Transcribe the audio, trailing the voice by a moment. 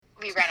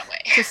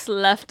just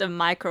left a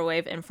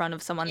microwave in front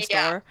of someone's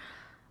door.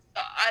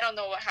 I don't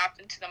know what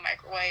happened to the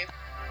microwave.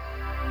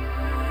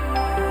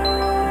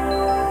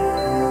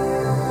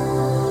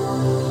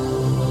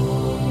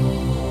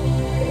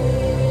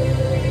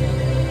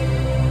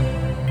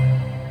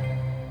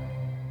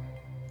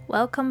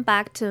 Welcome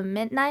back to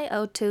Midnight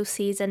O2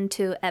 Season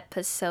 2,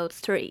 Episode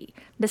 3.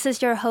 This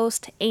is your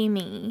host,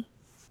 Amy.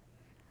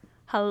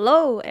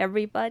 Hello,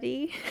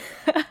 everybody.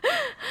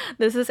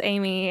 This is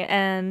Amy,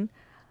 and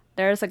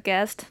there's a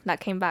guest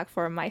that came back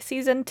for my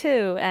Season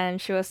 2,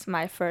 and she was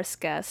my first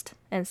guest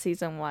in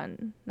Season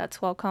 1.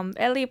 Let's welcome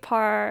Ellie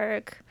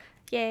Park.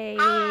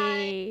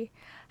 Yay!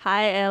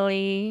 Hi,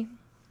 Ellie.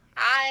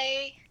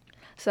 Hi.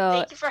 So,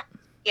 Thank you for having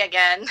me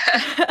again.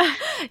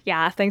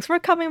 yeah, thanks for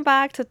coming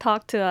back to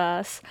talk to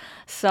us.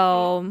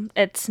 So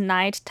it's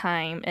night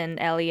time in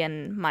Ellie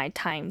and my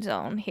time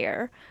zone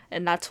here,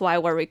 and that's why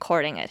we're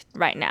recording it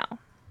right now.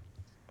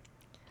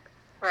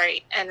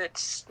 Right, and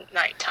it's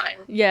nighttime.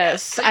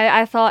 Yes,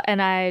 I thought,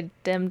 and I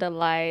dimmed the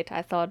light.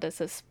 I thought this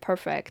is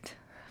perfect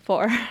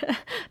for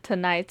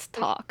tonight's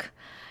talk.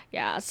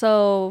 Yeah,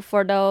 so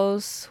for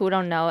those who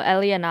don't know,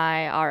 Ellie and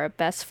I are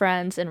best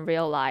friends in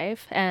real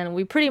life, and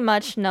we pretty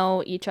much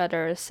know each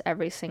other's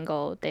every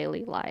single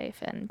daily life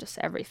and just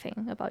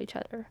everything about each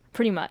other.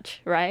 Pretty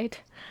much, right?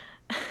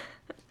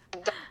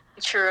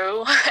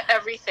 True.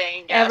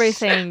 Everything, yes.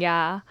 Everything,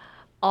 yeah.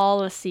 All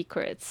the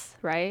secrets,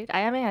 right?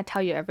 I mean, I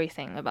tell you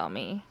everything about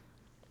me.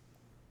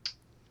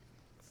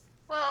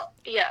 Well,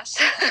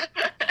 yes.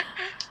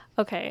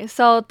 Okay,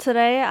 so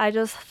today I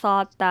just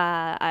thought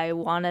that I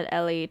wanted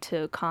Ellie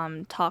to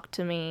come talk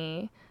to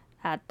me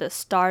at the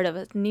start of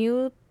a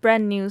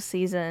brand new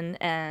season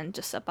and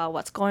just about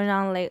what's going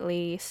on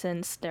lately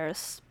since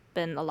there's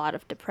been a lot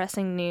of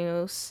depressing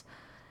news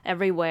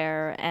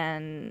everywhere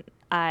and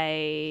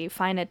I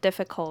find it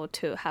difficult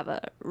to have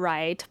a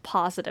right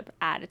positive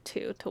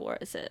attitude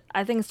towards it.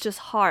 I think it's just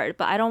hard,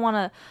 but I don't want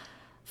to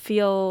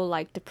feel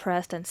like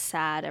depressed and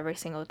sad every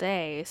single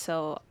day.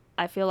 So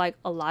I feel like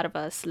a lot of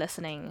us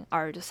listening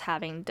are just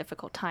having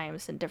difficult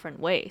times in different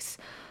ways.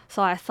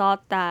 So I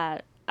thought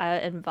that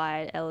I'd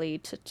invite Ellie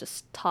to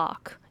just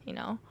talk, you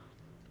know.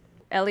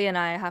 Ellie and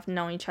I have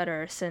known each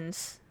other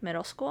since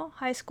middle school,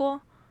 high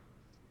school.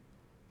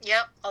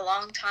 Yep, a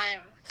long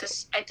time.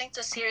 I think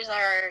this year's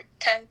our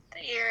 10th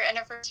year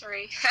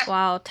anniversary.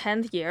 Wow,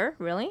 10th year?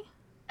 Really?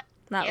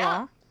 That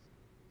long?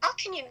 How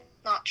can you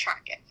not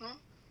track it?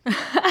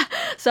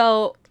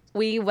 So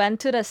we went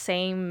to the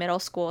same middle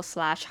school /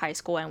 high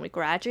school and we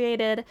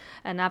graduated.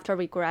 And after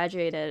we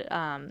graduated,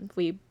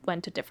 we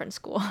went to different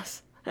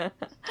schools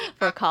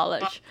for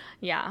college.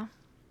 Yeah.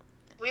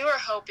 We were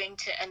hoping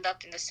to end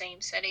up in the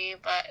same city,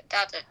 but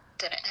that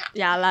didn't happen.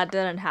 Yeah, that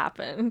didn't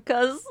happen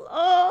because,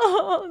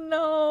 oh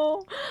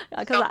no.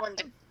 Someone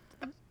didn't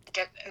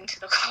get into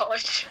the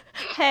college.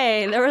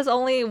 Hey, there was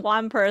only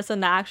one person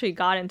that actually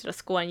got into the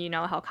school, and you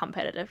know how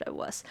competitive it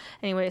was.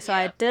 Anyway, so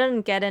I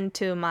didn't get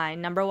into my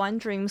number one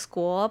dream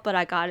school, but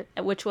I got,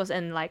 which was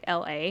in like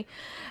LA,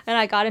 and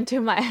I got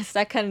into my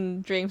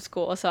second dream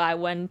school. So I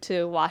went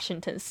to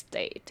Washington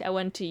State. I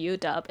went to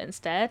UW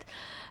instead,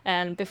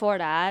 and before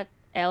that,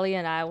 Ellie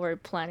and I were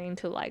planning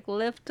to like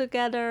live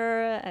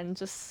together and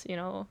just, you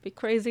know, be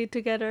crazy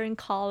together in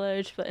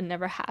college, but it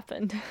never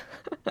happened.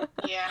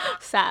 Yeah.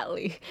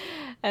 Sadly.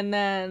 And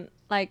then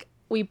like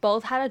we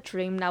both had a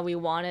dream that we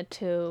wanted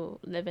to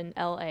live in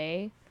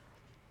LA.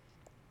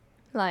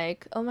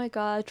 Like, oh my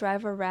god,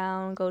 drive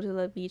around, go to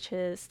the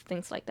beaches,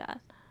 things like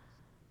that.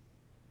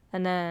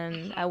 And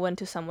then I went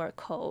to somewhere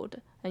cold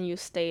and you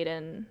stayed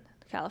in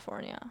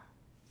California.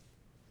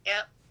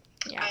 Yep.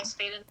 Yeah. I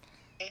stayed in.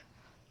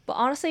 But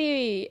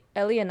honestly,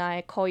 Ellie and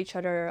I call each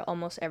other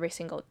almost every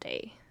single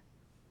day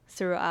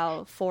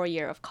throughout 4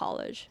 years of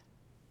college.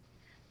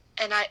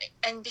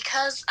 And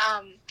because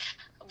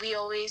we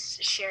always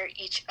share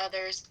each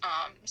other's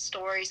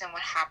stories and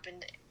what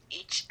happened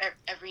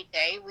every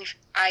day,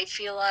 I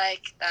feel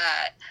like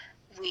that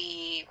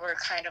we were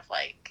kind of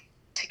like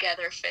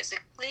together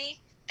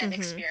physically and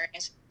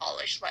experienced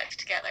college life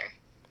together.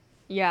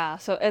 Yeah,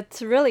 so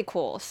it's really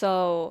cool.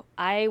 So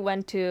I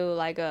went to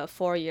like a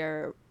 4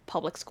 year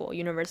public school,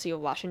 University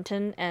of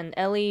Washington, and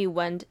Ellie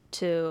went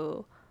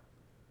to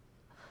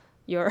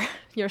your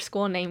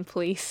school name,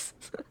 please.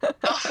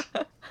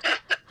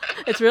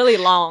 It's really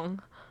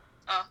long.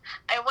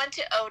 I went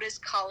to Otis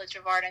College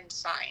of Art and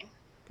Design.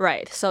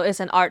 Right, so it's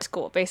an art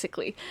school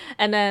basically.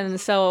 And then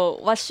so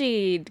what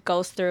she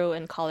goes through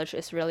in college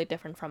is really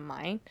different from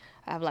mine.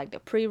 I have like the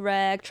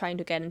prereq, trying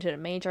to get into the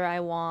major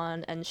I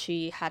want, and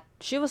she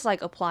was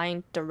like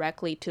applying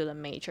directly to the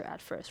major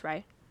at first,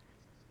 right?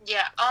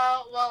 Yeah.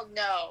 Well,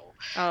 no.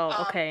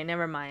 Oh, okay.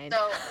 Never mind.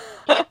 So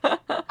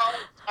how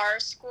our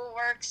school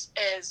works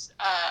is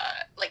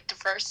like the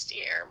first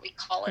year we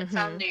call it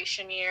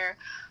foundation year.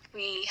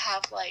 We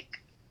have like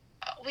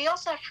we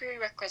also have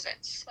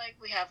prerequisites. Like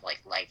we have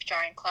like life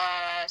drawing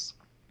class,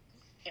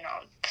 you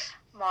know,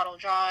 model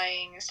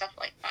drawing and stuff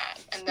like that.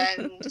 And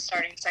then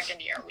starting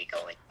second year, we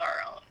go into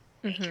our own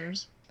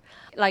majors.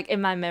 Like in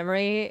my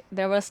memory,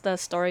 there was the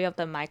story of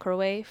the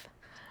microwave.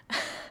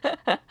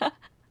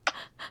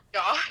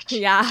 Gosh.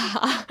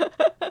 Yeah.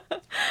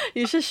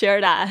 You should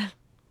share that.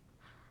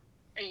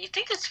 You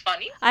think it's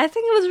funny? I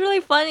think it was really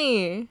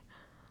funny.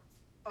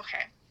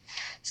 Okay.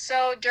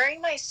 So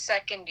during my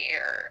second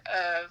year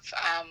of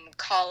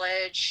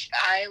college,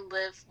 I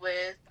live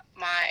with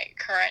my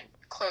current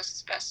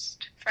closest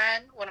best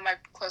friend, one of my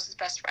closest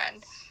best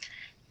friends.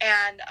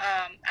 And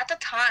at the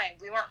time,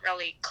 we weren't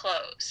really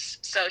close.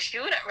 So she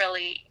wouldn't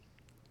really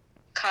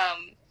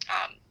come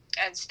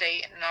and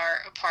stay in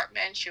our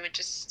apartment. She would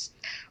just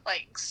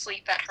like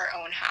sleep at her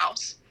own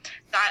house.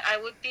 I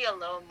would be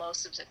alone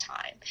most of the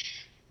time.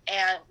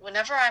 And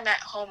whenever I'm at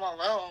home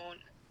alone,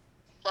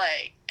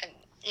 like, and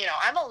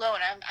I'm alone.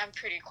 I'm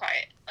pretty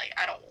quiet. Like,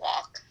 I don't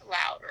walk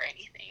loud or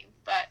anything.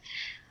 But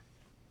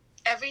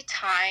every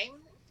time,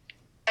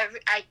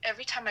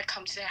 every time I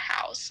come to the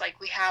house, like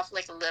we have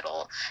like a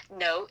little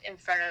note in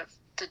front of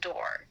the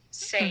door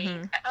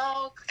saying,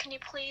 "Oh, can you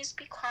please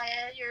be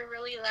quiet? You're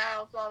really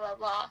loud." Blah blah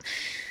blah.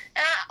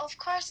 And of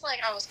course, like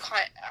I was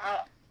quiet,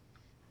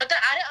 but then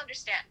I didn't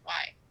understand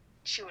why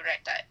she would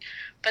write that.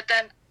 But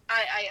then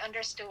I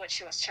understood what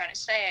she was trying to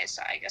say,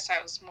 so I guess I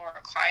was more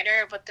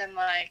quieter. But then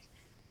like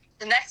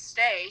the next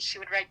day, she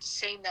would write the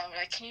same note,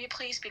 like, "Can you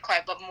please be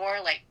quiet?" but more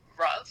like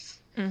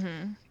rough.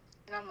 And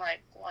I'm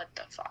like, what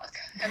the fuck?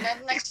 And then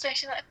the next day,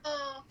 she's like,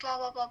 "Oh, blah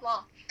blah blah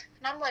blah,"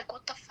 and I'm like,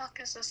 what the fuck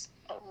is this?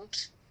 Oh,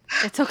 oops.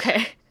 It's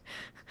okay.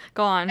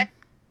 Go on.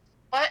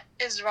 What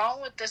is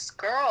wrong with this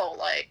girl?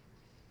 Like,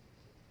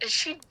 is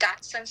she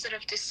that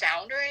sensitive to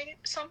sound or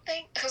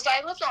something? Because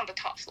I lived on the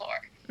top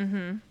floor.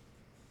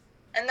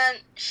 And then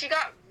she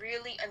got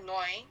really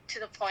annoying to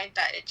the point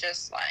that it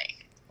just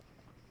like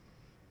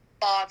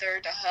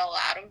bothered the hell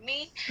out of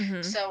me.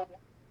 So one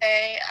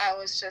day I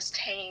was just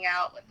hanging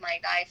out with my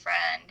guy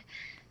friend,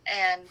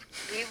 and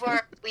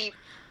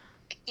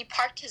he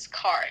parked his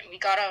car, and we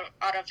got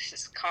out of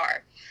his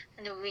car,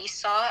 and we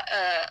saw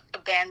a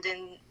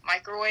abandoned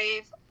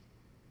microwave.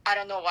 I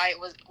don't know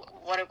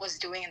what it was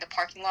doing in the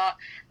parking lot.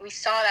 We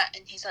saw that,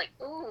 and he's like,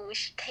 "Ooh, we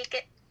should take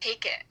it."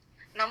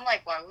 And I'm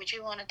like, "Why would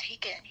you want to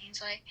take it?" And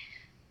he's like,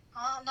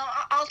 "Oh no,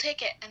 I'll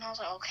take it." And I was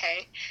like,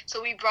 "Okay."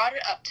 So we brought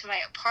it up to my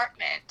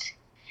apartment,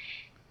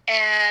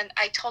 and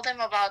I told him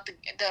about the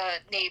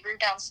neighbor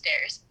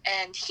downstairs,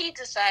 and he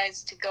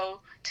decides to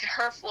go to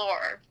her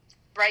floor,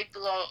 right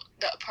below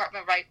the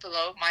apartment, right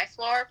below my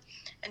floor,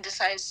 and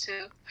decides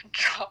to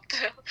drop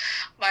the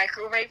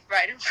microwave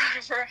right in front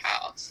of her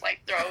house, like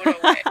throw it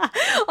away.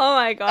 Oh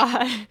my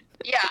god.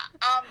 Yeah.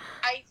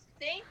 I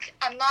think,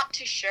 I'm not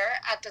too sure.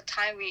 At the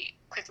time, we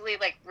quickly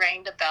like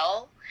rang the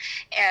bell,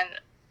 and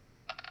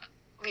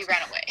we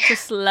ran away.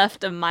 Just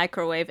left a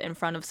microwave in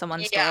front of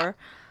someone's door.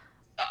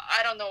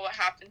 I don't know what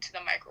happened to the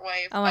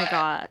microwave. Oh my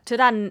god. To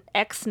that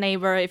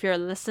ex-neighbor, if you're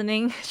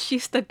listening,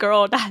 she's the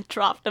girl that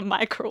dropped the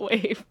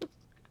microwave.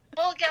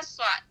 Well, guess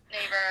what,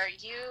 neighbor?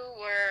 You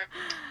were...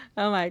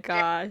 Oh my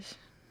gosh.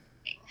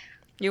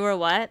 You were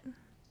what?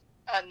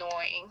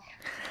 Annoying.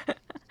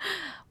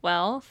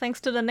 Well,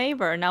 thanks to the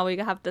neighbor, now we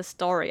have this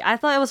story. I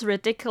thought it was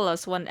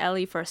ridiculous when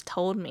Ellie first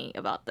told me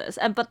about this,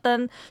 but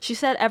then she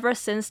said ever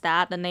since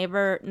that the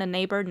neighbor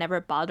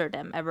never bothered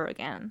them ever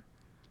again.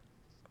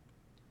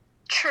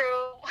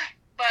 True,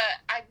 but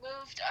I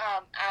moved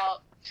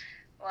out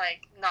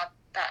like not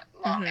that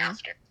long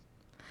after.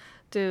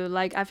 Dude,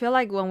 like I feel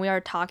like when we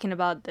are talking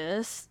about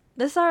this,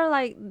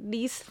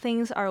 these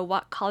things are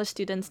what college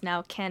students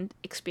now can't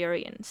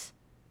experience.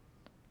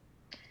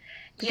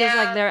 Because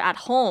like they're at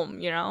home,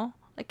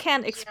 Like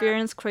can't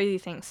experience crazy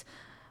things.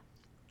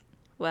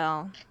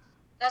 Well,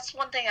 that's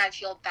one thing I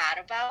feel bad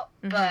about,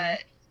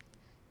 but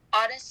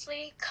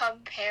honestly,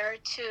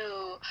 compared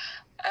to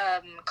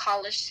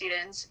college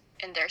students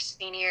in their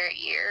senior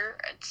year,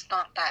 it's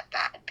not that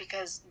bad,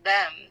 because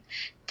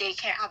they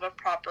can't have a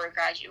proper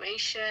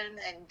graduation,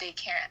 and they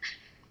can't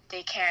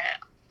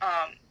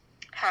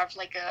have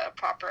like a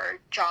proper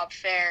job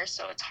fair,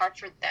 so it's hard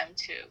for them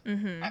to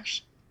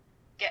actually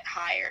get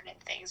hired and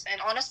things.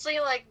 And honestly,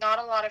 like not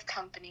a lot of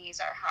companies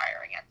are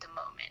hiring at the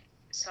moment,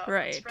 so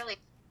it's really...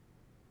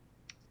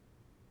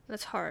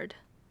 That's hard.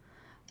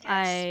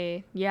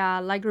 Yes.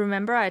 Like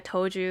remember I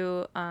told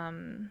you,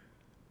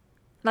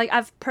 like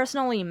I've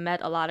personally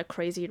met a lot of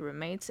crazy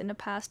roommates in the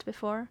past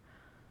before.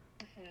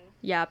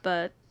 Yeah,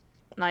 but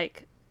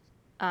like,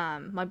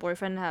 my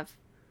boyfriend have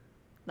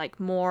like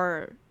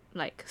more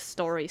like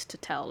stories to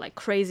tell, like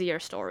crazier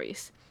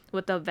stories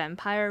with the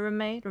vampire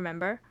roommate.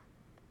 Remember?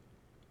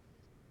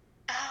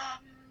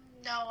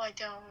 No, I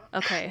don't.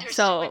 Okay,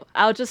 so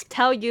I'll just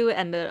tell you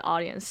and the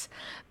audience.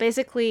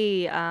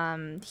 Basically,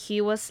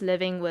 he was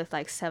living with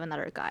like 7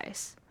 other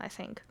guys, I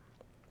think.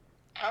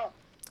 Oh.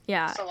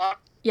 Yeah. That's a lot.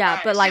 Yeah,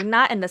 Nice. but like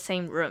not in the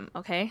same room,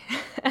 okay?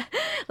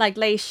 Like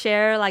they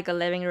share like a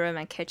living room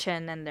and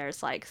kitchen, and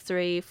there's like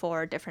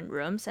 3-4 different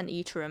rooms, and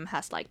each room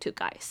has like 2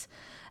 guys.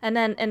 And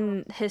then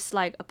in his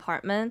like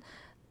apartment,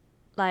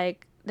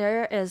 like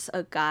there is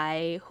a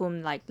guy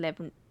whom like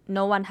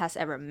no one has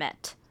ever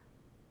met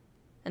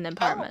in the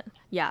apartment.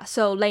 Yeah,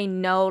 so they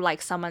know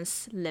like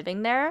someone's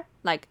living there,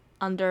 like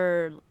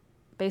under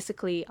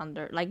basically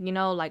under, like, you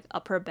know, like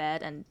upper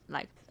bed and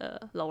like the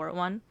lower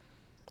one.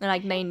 And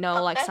like they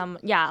know like Okay. some,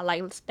 yeah,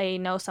 like they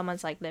know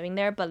someone's like living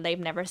there, but they've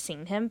never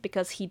seen him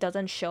because he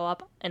doesn't show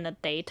up in the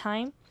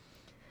daytime.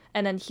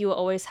 And then he will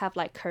always have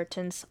like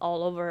curtains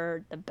all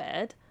over the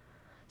bed.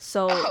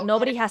 So Oh, what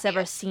nobody if has he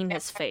ever is seen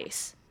his vampire?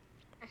 face.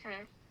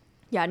 Hmm.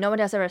 Yeah,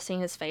 nobody has ever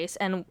seen his face.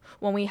 And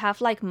when we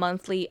have like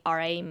monthly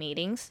RA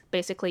meetings,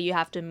 basically you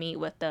have to meet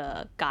with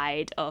the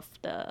guide of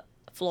the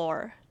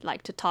floor,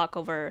 like to talk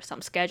over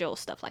some schedule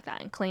stuff like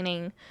that and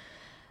cleaning.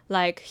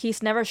 Like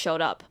he's never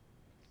showed up.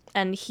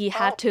 And he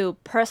had Oh, to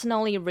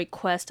personally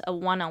request a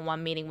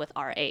one-on-one meeting with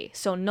RA.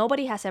 So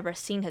nobody has ever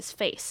seen his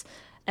face.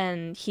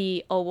 And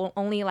he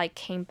only like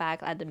came back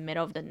at the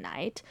middle of the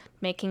night,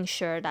 making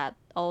sure that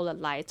all the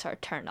lights are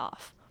turned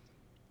off.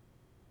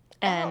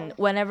 And oh,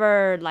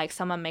 whenever like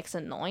someone makes a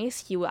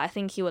noise, I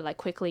think he would like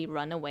quickly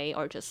run away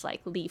or just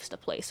like leaves the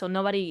place. So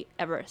nobody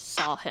ever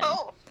saw him,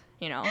 oh.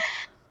 you know.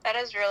 That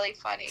is really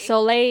funny.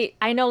 So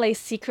I know they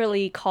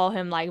secretly call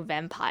him like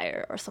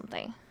vampire or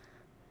something.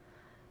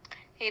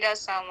 He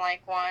does sound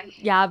like one.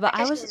 Yeah, I but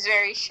guess he's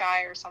very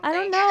shy or I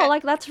don't something. know,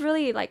 like that's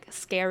really like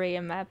scary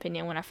in my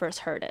opinion when I first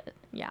heard it.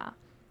 Yeah.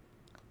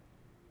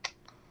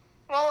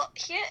 Well,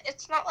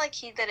 it's not like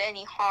he did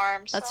any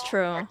harm, That's so.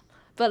 true.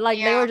 But like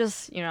they were Yeah.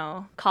 just, you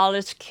know,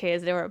 college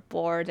kids, they were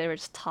bored, they were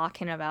just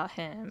talking about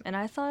him. And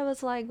I thought it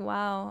was like,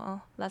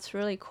 wow, that's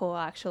really cool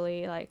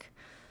actually. Like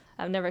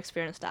I've never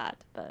experienced that,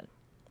 but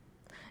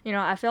you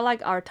know, I feel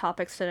like our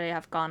topics today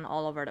have gone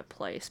all over the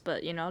place,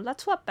 but you know,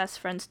 that's what best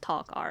friends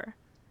talk are.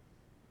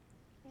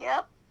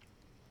 Yep.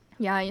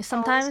 Yeah, Always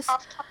sometimes,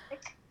 off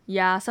topic.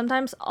 yeah,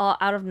 sometimes all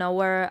out of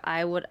nowhere,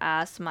 I would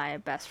ask my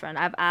best friend.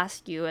 I've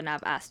asked you and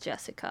I've asked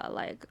Jessica,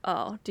 like,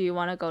 oh, do you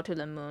want to go to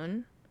the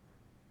moon?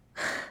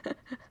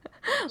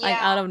 Like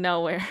out Yeah. of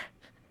nowhere.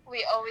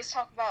 We always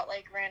talk about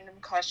like random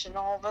question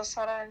all of a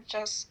sudden,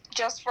 just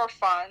for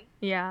fun.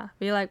 Yeah,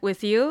 be like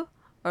with you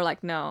or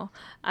like no.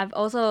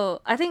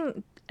 I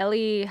think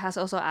Ellie has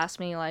also asked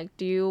me like,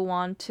 do you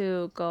want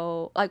to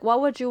go? Like,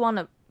 what would you want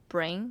to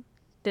bring?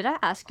 Did I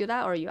ask you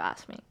that or you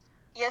asked me?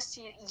 Yes,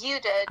 you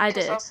did, I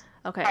because did. that's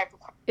Okay. type of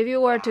question. If you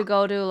were to Yeah.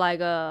 go to like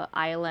a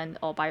island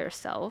all by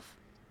yourself,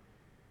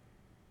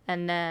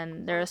 and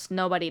then there's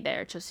nobody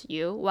there, just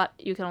you, what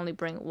you can only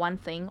bring one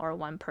thing or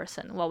one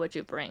person. What would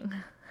you bring?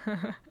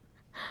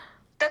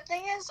 The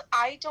thing is,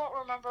 I don't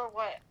remember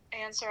what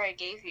answer I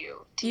gave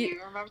you. Do you you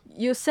remember?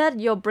 you said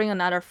you'll bring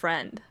another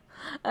friend.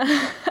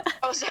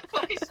 Oh, is that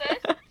what I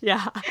said?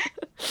 Yeah.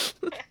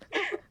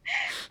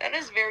 That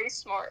is very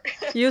smart.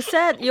 You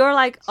said you're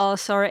like, oh,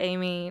 sorry,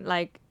 Amy.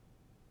 Like,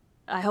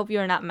 I hope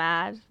you're not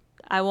mad.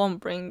 I won't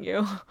bring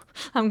you.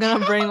 I'm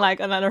gonna bring like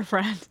another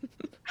friend.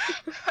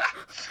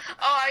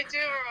 Oh, I do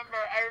remember.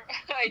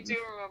 I do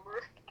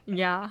remember.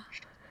 Yeah.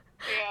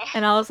 Yeah.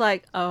 And I was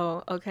like,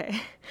 oh,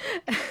 okay.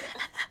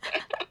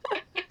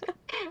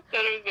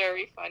 That is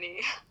very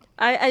funny.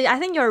 I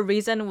think your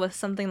reason was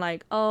something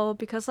like, oh,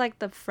 because like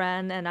the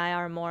friend and I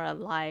are more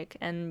alike,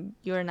 and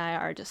you and I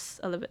are just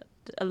a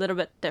little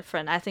bit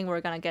different. I think we're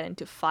gonna get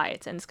into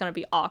fights, and it's gonna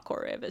be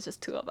awkward if it's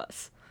just two of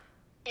us.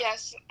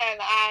 Yes, and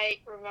I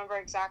remember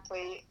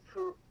exactly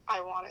who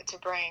I wanted to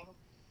bring.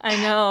 I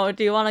know.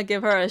 Do you want to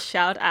give her a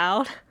shout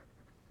out?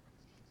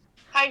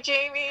 Hi,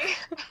 Jamie.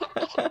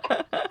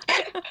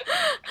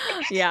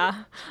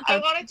 Yeah. I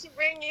wanted to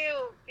bring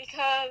you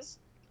because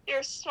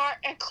you're smart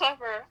and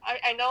clever.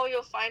 I know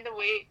you'll find a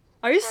way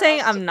Are you for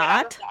saying us to I'm get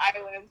out of not? the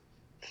island.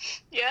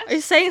 Are you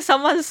Yes? saying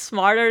someone's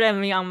smarter than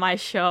me on my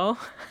show?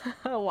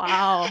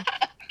 Wow.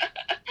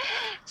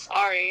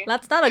 Sorry.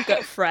 That's not a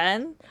good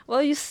friend.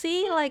 Well, you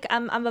see, like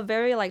I'm a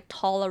very like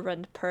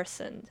tolerant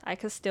person. I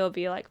could still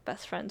be like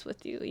best friends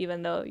with you,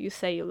 even though you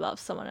say you love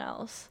someone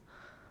else.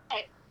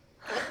 I,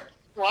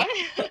 what?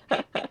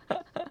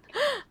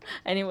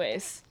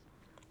 Anyways,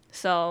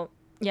 so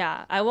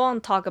yeah, I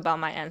won't talk about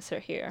my answer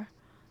here,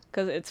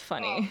 cause it's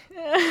funny.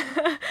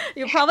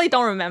 You probably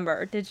don't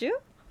remember, did you?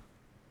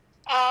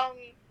 Um,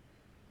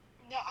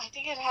 no, I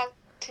think it had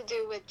to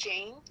do with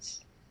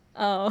James.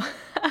 Oh,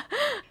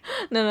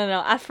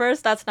 no. At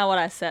first, that's not what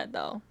I said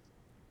though.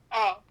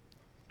 Oh,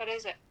 what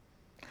is it?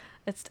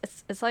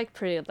 It's like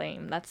pretty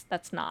lame.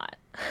 That's not.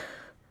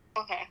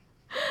 Okay.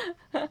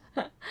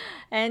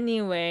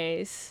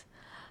 Anyways,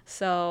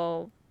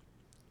 so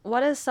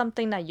what is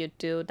something that you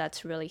do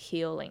that's really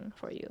healing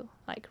for you,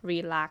 like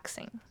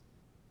relaxing,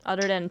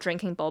 other than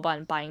drinking boba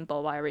and buying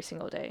boba every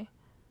single day?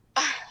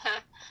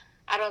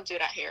 I don't do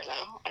that here,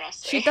 though, She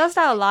honestly. does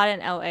that a lot in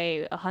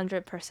LA.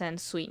 100%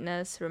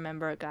 sweetness.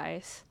 Remember,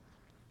 guys.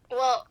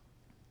 Well,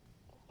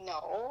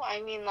 no,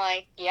 I mean,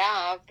 like,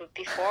 yeah, but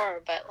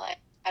before, but, like,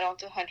 I don't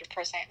do 100%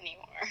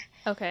 anymore.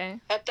 Okay.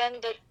 But then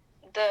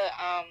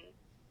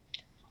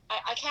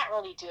I can't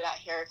really do that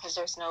here because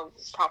there's no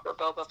proper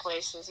boba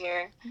places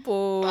here.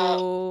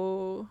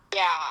 Boo.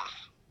 Yeah,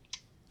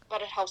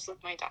 but it helps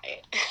with my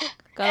diet.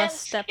 Gotta And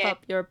step skin.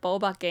 up your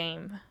boba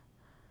game.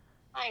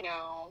 I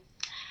know.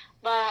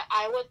 But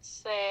I would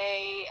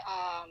say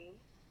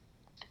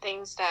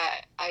things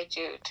that I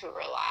do to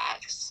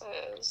relax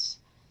is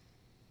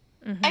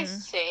I Mm-hmm.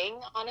 sing,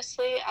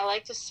 honestly. I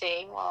like to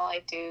sing while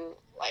I do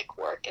like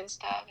work and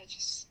stuff. It's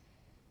just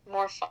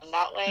more fun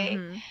that way.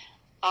 Mm-hmm.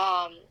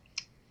 Um,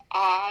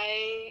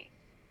 I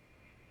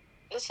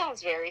this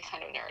sounds very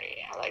kind of nerdy.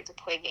 I like to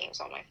play games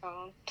on my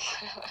phone.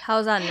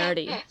 How's that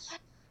nerdy?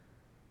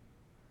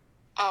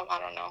 I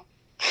don't know.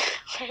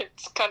 It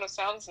kind of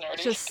sounds It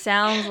nerdy. just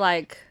sounds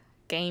like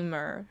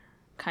gamer,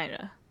 kind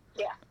of.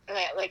 Yeah,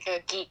 like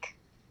a geek,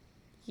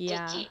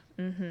 Yeah. geeky.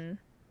 Mm-hmm. Yeah.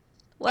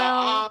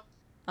 Well,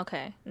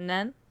 okay. And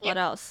then Yeah. what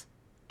else?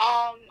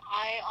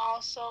 I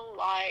also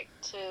like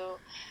to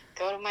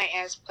go to my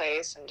aunt's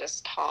place and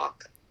just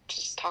talk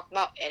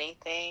about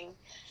anything.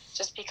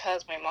 Just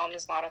because my mom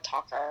is not a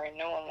talker and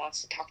no one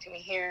wants to talk to me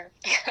here.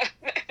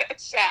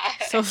 It's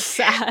So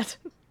sad. sad.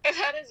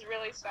 That is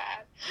really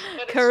sad,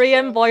 but it's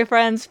Korean true.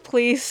 boyfriends,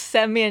 please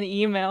send me an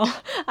email.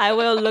 I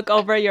will look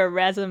over your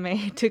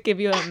resume to give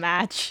you a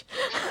match.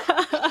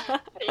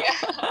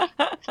 Yeah.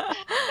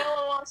 No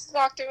one wants to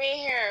talk to me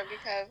here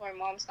because my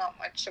mom's not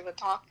much of a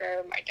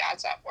talker. My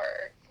dad's at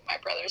work. My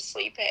brother's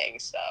sleeping.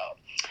 So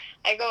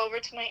I go over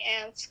to my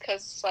aunt's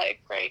because it's like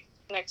right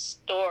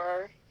next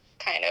door,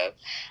 kind of.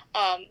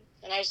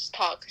 And I just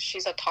talk.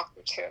 She's a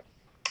talker too.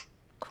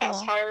 That's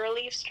Cool. how I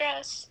relieve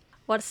stress.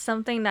 What's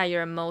something that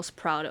you're most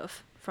proud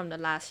of from the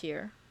last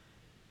year?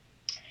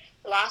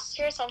 Last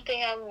year,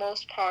 something I'm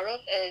most proud of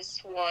is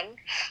one,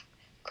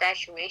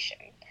 graduation.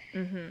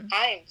 Mm-hmm.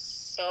 I'm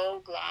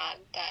so glad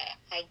that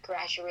I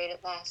graduated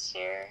last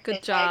year. Good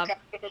If I job.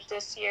 graduated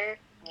this year,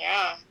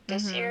 yeah,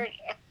 this Mm-hmm. year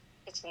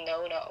it's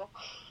no.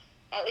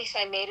 At least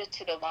I made it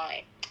to the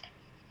line.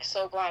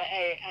 So glad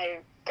I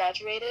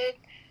graduated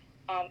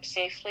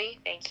safely.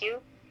 Thank you.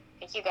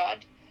 Thank you,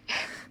 God.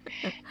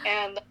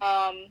 And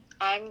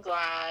I'm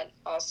glad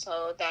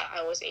also that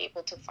I was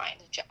able to find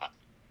a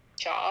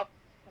job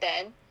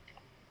then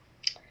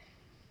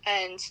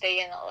and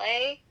stay in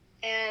LA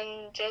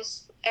and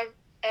just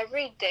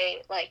every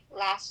day, like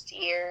last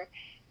year,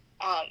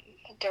 um,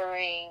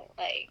 during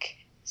like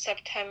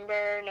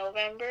September,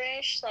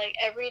 November-ish, like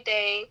every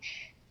day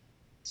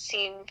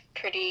seemed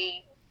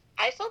pretty,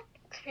 I felt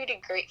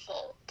pretty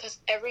grateful because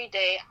every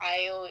day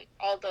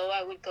although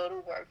I would go to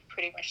work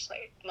pretty much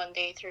like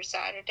Monday through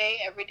Saturday,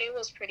 every day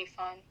was pretty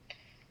fun,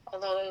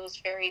 although it was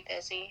very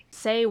busy.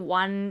 Say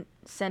one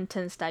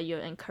sentence that you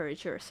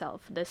encourage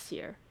yourself this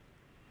year,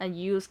 and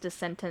use the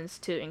sentence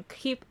to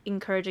keep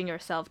encouraging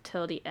yourself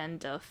till the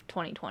end of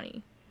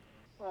 2020.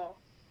 Oh,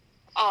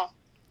 oh,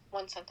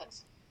 one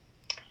sentence.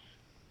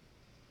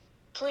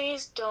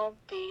 Please don't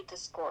be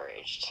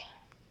discouraged.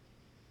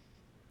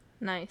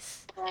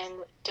 Nice. And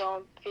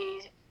don't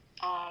be,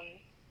 I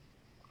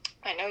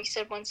know you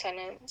said one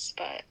sentence,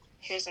 but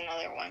here's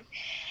another one.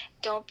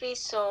 Don't be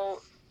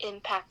so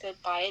impacted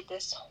by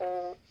this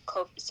whole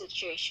COVID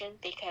situation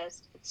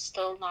because it's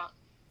still not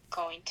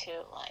going to,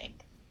 like,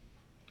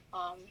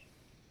 um,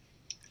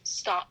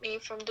 stop me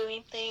from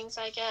doing things,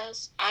 I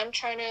guess. I'm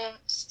trying to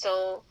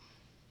still,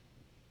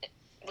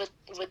 with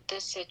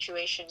this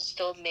situation,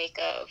 still make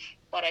of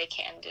what I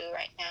can do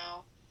right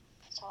now.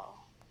 So,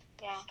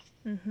 yeah.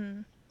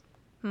 Mm-hmm.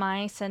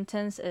 My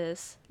sentence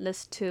is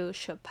this too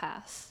should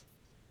pass.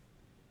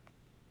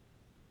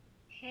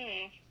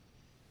 That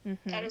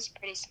Mm-hmm. is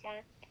pretty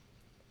smart.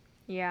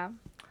 Yeah.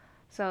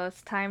 So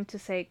it's time to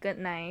say good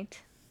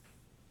night.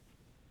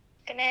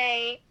 Good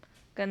night.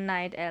 Good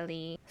night,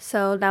 Ellie.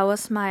 So that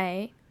was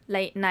my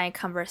late night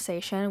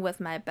conversation with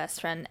my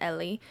best friend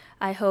Ellie.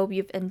 I hope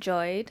you've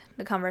enjoyed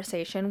the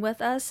conversation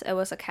with us. It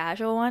was a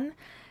casual one.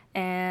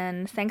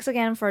 And thanks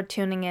again for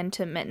tuning in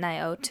to Midnight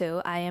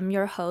O2. I am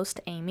your host,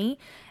 Amy.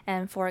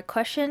 And for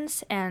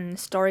questions and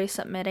story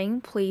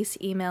submitting, please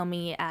email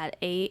me at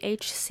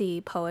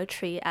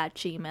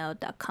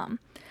ahcpoetry@gmail.com.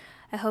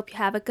 I hope you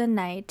have a good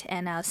night,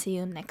 and I'll see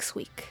you next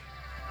week.